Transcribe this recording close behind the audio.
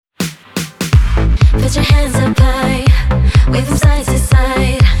Put your hands up high, wave them side to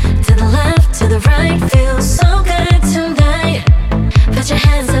side, to the left, to the right, feels so good tonight. Put your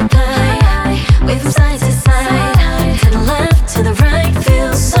hands up high, wave them side to side, to the left, to the right,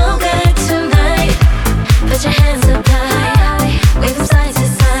 feels so good tonight. Put your hands up high, wave them side to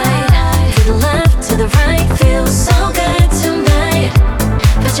side, to the left, to the right, feels so good tonight.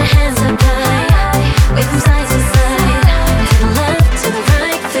 Put your hands up high, wave them side to side, to the left, to the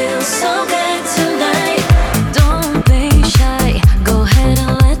right, feels so good.